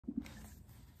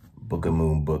Book of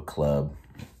Moon Book Club,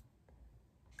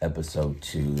 episode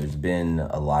 2. There's been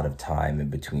a lot of time in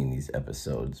between these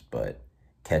episodes, but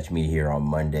catch me here on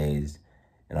Mondays,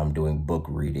 and I'm doing book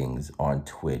readings on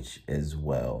Twitch as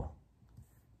well.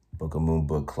 Book of Moon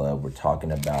Book Club, we're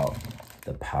talking about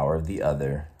The Power of the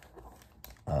Other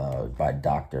by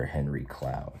Dr. Henry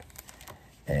Cloud.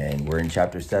 And we're in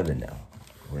chapter 7 now.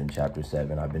 We're in chapter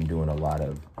 7. I've been doing a lot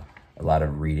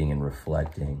of reading and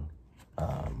reflecting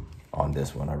on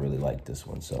this one. I really like this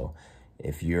one. So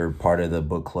if you're part of the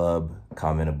book club,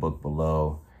 comment a book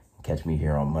below. Catch me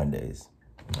here on Mondays.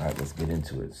 All right, let's get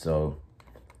into it. So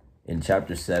in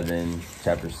chapter 7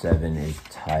 is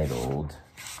titled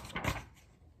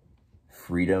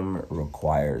Freedom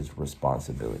Requires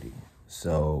Responsibility.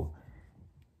 So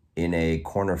in a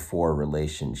corner 4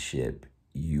 relationship,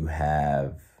 you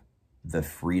have the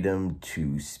freedom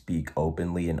to speak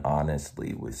openly and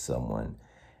honestly with someone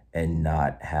and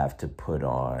not have to put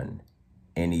on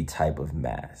any type of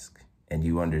mask. And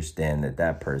you understand that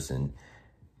that person,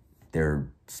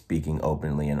 they're speaking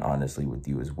openly and honestly with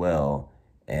you as well,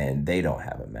 and they don't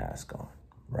have a mask on,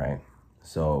 right?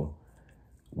 So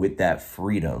with that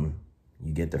freedom,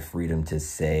 you get the freedom to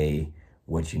say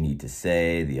what you need to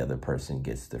say. The other person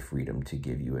gets the freedom to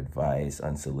give you advice,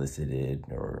 unsolicited,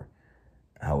 or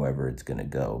however it's going to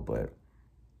go. But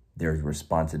there's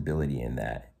responsibility in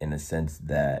that, in a sense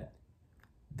that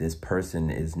this person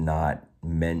is not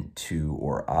meant to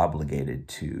or obligated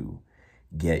to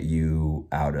get you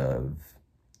out of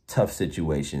tough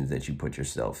situations that you put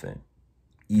yourself in,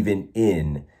 even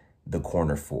in the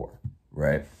corner 4,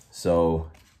 right?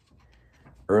 So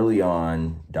early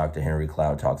on, Dr. Henry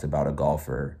Cloud talks about a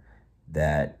golfer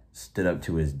that stood up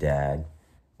to his dad,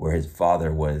 where his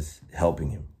father was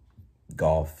helping him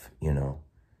golf,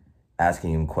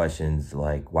 asking him questions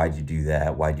like, why'd you do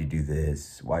that? Why'd you do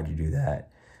this? Why'd you do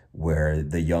that? Where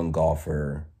the young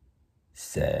golfer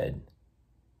said,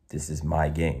 this is my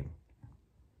game.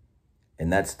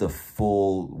 And that's the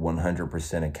full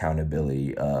 100%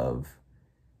 accountability of,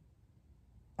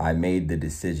 I made the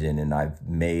decision, and I've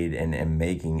made and am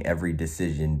making every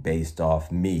decision based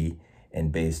off me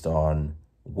and based on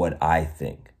what I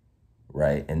think,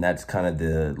 right? And that's kind of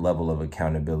the level of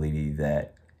accountability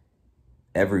that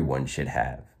everyone should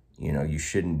have. You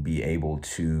shouldn't be able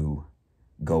to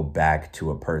go back to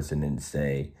a person and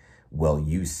say, well,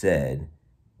 you said,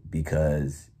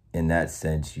 because in that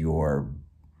sense, you're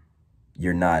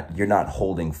not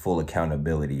holding full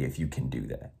accountability if you can do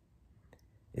that.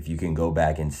 If you can go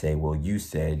back and say, well, you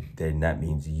said, then that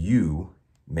means you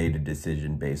made a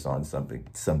decision based on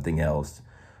something else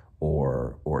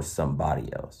or somebody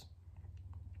else.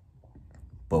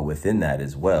 But within that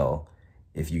as well,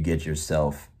 if you get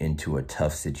yourself into a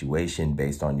tough situation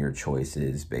based on your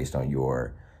choices, based on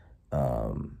your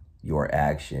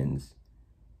actions,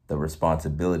 the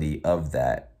responsibility of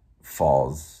that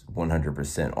falls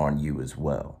 100% on you as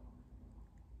well.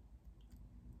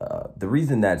 The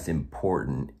reason that's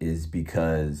important is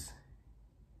because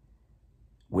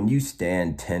when you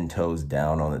stand 10 toes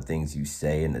down on the things you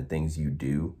say and the things you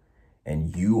do,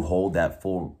 and you hold that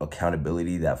full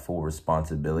accountability, that full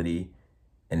responsibility,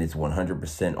 and it's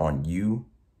 100% on you,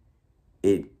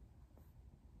 it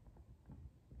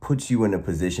puts you in a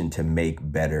position to make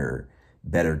better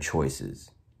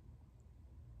choices.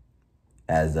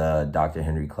 As Dr.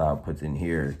 Henry Cloud puts in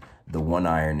here, the one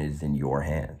iron is in your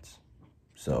hands.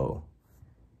 So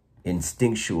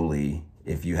instinctually,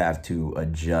 if you have to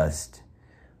adjust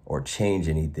or change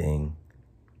anything,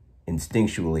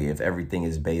 instinctually, if everything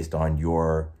is based on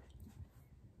your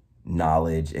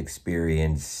knowledge,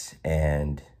 experience,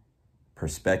 and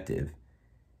perspective,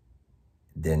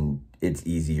 then it's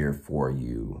easier for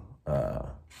you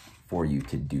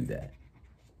to do that,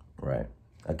 right?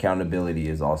 Accountability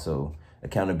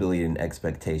and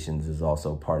expectations is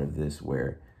also part of this,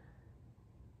 where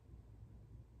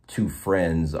two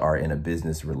friends are in a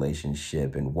business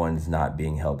relationship and one's not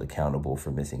being held accountable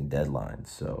for missing deadlines.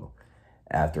 So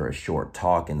after a short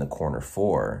talk in the corner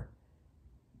 4,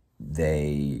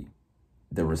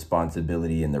 the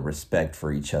responsibility and the respect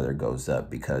for each other goes up,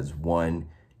 because one,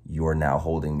 you're now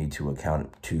holding me to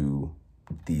account to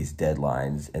these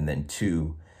deadlines, and then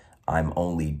 2, I'm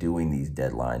only doing these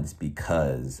deadlines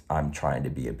because I'm trying to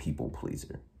be a people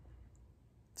pleaser.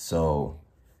 So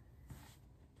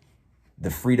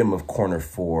the freedom of corner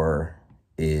 4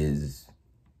 is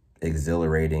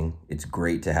exhilarating. It's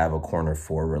great to have a corner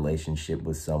 4 relationship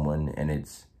with someone, and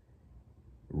it's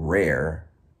rare,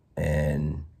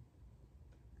 and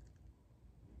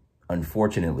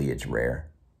unfortunately it's rare,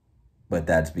 but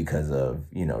that's because of,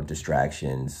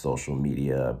 distractions, social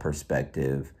media,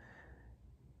 perspective,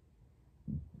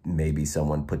 maybe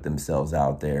someone put themselves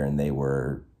out there and they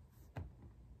were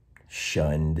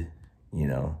shunned, you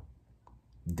know,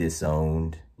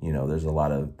 disowned, you know, there's a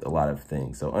lot of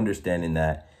things. So understanding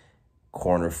that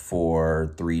corner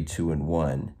 4, 3, 2, and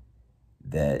 1,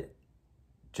 that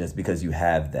just because you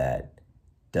have that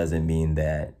doesn't mean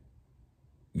that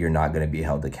you're not going to be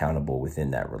held accountable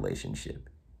within that relationship.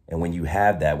 And when you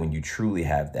have that, when you truly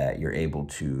have that, you're able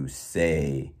to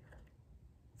say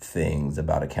things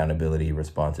about accountability,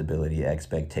 responsibility,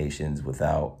 expectations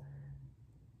without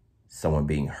someone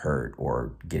being hurt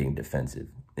or getting defensive,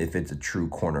 if it's a true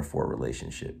corner 4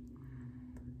 relationship.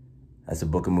 That's a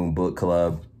Book of Moon book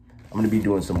club. I'm going to be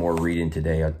doing some more reading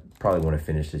today. I probably want to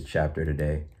finish this chapter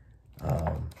today.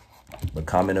 But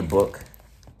comment a book.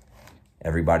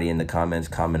 Everybody in the comments,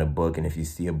 comment a book. And if you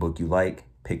see a book you like,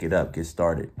 pick it up, get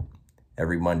started.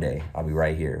 Every Monday, I'll be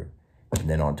right here. And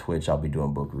then on Twitch, I'll be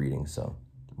doing book reading. So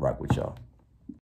rock with y'all.